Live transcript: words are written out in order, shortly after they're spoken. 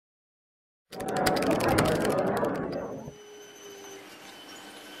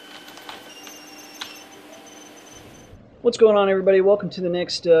What's going on, everybody? Welcome to the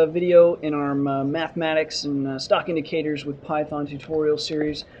next video in our mathematics and stock indicators with Python tutorial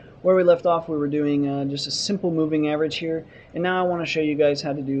series. Where we left off, we were doing just a simple moving average here, and now I want to show you guys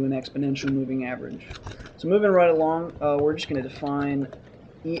how to do an exponential moving average. So moving right along, we're just going to define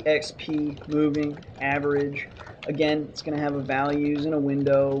EXP moving average. Again, it's going to have a values in a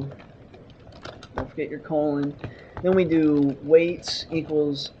window. Don't forget your colon. Then we do weights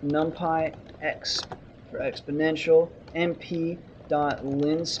equals numpy x for exponential, np dot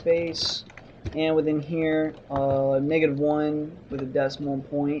linspace, and within here -1 with a decimal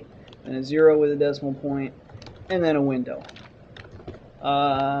point, and a 0 with a decimal point, and then a window.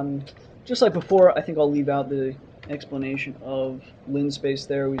 Just like before, I think I'll leave out the explanation of linspace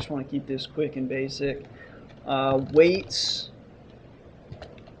there. We just want to keep this quick and basic. Weights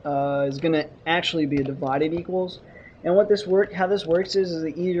is going to actually be a divided equals, and how this works is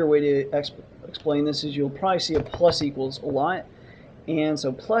the easier way to explain this is you'll probably see a plus equals a lot, and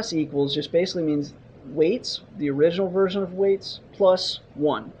so plus equals just basically means weights, the original version of weights, plus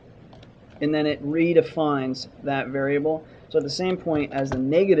 1, and then it redefines that variable. So at the same point as the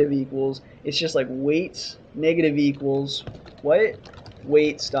negative equals, it's just like weights negative equals what?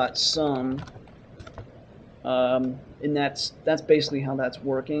 Weights dot sum, and that's basically how that's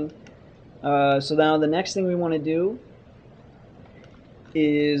working. So now the next thing we want to do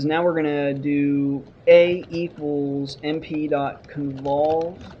is now we're going to do A equals np dot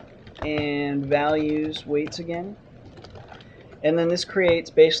convolve and values weights again, and then this creates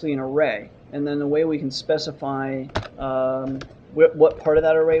basically an array, and then the way we can specify what part of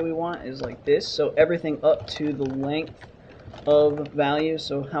that array we want is like this. So everything up to the length of values,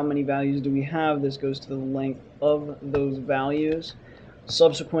 so how many values do we have, this goes to the length of those values.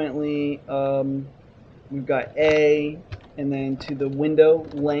 Subsequently, we've got A, and then to the window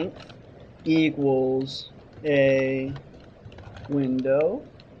length equals a window,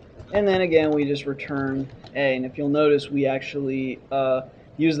 and then again we just return A. And if you'll notice, we actually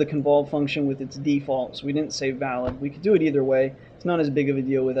use the convolve function with its default, so we didn't say valid. We could do it either way. It's not as big of a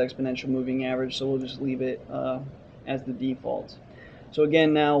deal with exponential moving average, so we'll just leave it as the default. So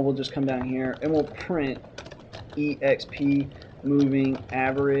again, now we'll just come down here and we'll print EXP moving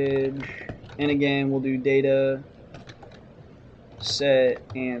average, and again we'll do data set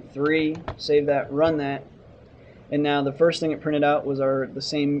and 3, save that, run that, and now the first thing it printed out was the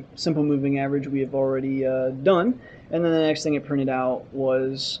same simple moving average we have already done, and then the next thing it printed out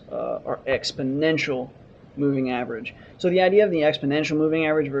was our exponential moving average. So the idea of the exponential moving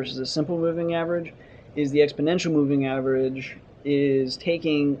average versus a simple moving average is the exponential moving average is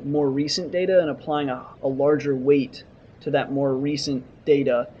taking more recent data and applying a larger weight to that more recent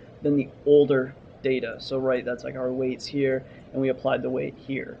data than the older data. So right, that's like our weights here, and we applied the weight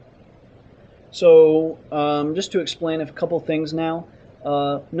here. So just to explain a couple things now,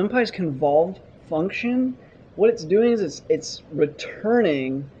 NumPy's convolve function, what it's doing is it's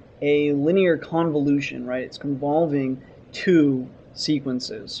returning a linear convolution, right? It's convolving two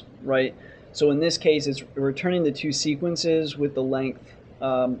sequences, right? So in this case, it's returning the two sequences with the length,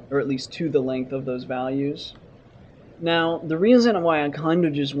 or at least to the length of those values. Now, the reason why I kind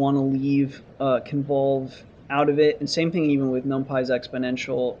of just want to leave convolve out of it, and same thing even with NumPy's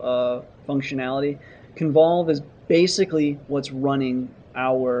exponential functionality, convolve is basically what's running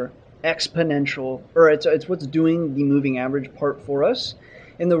our exponential, or it's what's doing the moving average part for us.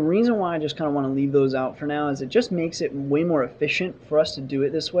 And the reason why I just kind of want to leave those out for now is it just makes it way more efficient for us to do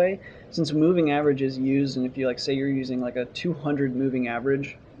it this way, since moving average is used, and if you say you're using like a 200 moving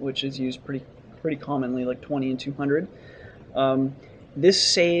average, which is used pretty commonly, like 20 and 200, this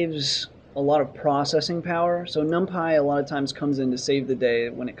saves a lot of processing power. So NumPy a lot of times comes in to save the day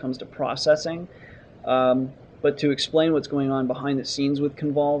when it comes to processing, but to explain what's going on behind the scenes with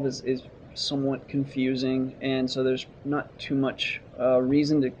convolve is somewhat confusing, and so there's not too much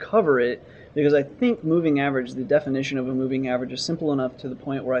reason to cover it, because I think moving average, the definition of a moving average, is simple enough to the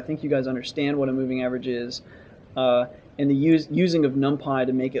point where I think you guys understand what a moving average is, and the using of NumPy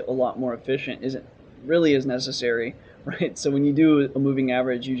to make it a lot more efficient isn't really as necessary, right? So when you do a moving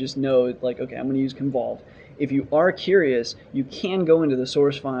average, you just know, like, okay, I'm going to use convolve. If you are curious, you can go into the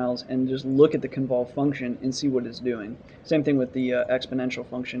source files and just look at the convolve function and see what it's doing. Same thing with the exponential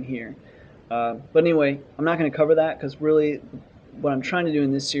function here. But anyway, I'm not going to cover that, because really what I'm trying to do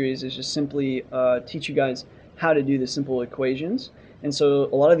in this series is just simply teach you guys how to do the simple equations. And so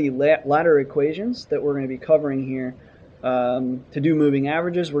a lot of the ladder equations that we're going to be covering here, to do moving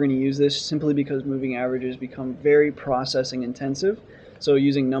averages, we're going to use this simply because moving averages become very processing intensive. So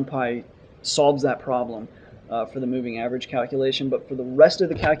using NumPy solves that problem for the moving average calculation. But for the rest of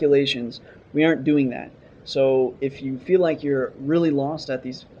the calculations, we aren't doing that. So if you feel like you're really lost at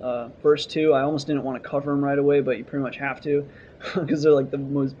these first two, I almost didn't want to cover them right away, but you pretty much have to because they're like the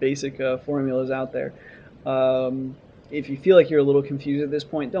most basic formulas out there. If you feel like you're a little confused at this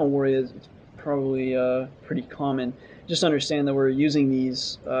point, don't worry. It's probably pretty common. Just understand that we're using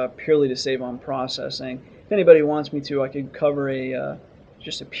these purely to save on processing. If anybody wants me to, I could cover a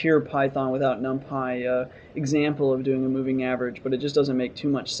just a pure Python without NumPy example of doing a moving average, but it just doesn't make too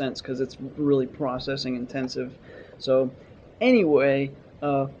much sense because it's really processing intensive. So anyway,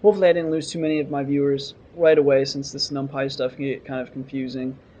 hopefully I didn't lose too many of my viewers right away, since this NumPy stuff can get kind of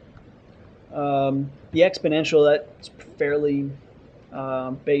confusing. The exponential, that's fairly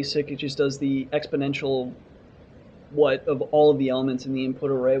basic. It just does the exponential what of all of the elements in the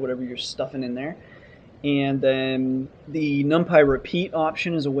input array, whatever you're stuffing in there. And then the NumPy repeat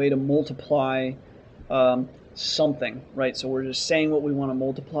option is a way to multiply something, right? So we're just saying what we want to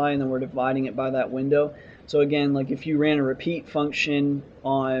multiply, and then we're dividing it by that window. So again, like if you ran a repeat function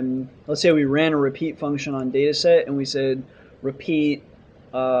on, let's say we ran a repeat function on dataset, and we said repeat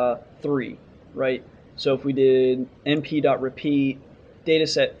 3, right? So if we did np.repeat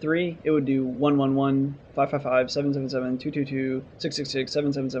dataset 3, it would do 111, 555, 777, 222, 666,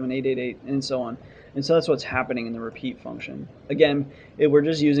 777, 888, and so on. And so that's what's happening in the repeat function. Again, we're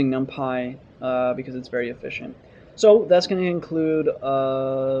just using NumPy because it's very efficient. So that's going to include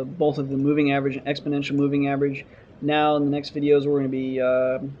both of the moving average and exponential moving average. Now in the next videos, we're going to be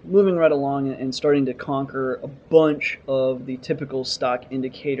moving right along and starting to conquer a bunch of the typical stock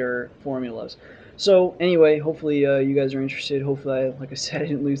indicator formulas. So anyway, hopefully you guys are interested. Hopefully, like I said, I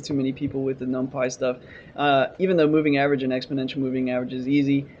didn't lose too many people with the NumPy stuff. Even though moving average and exponential moving average is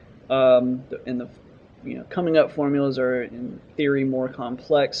easy, and the coming up formulas are in theory more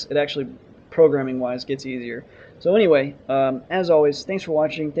complex, it actually programming wise gets easier. So anyway, as always, thanks for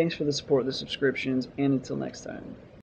watching, thanks for the support, the subscriptions, and until next time.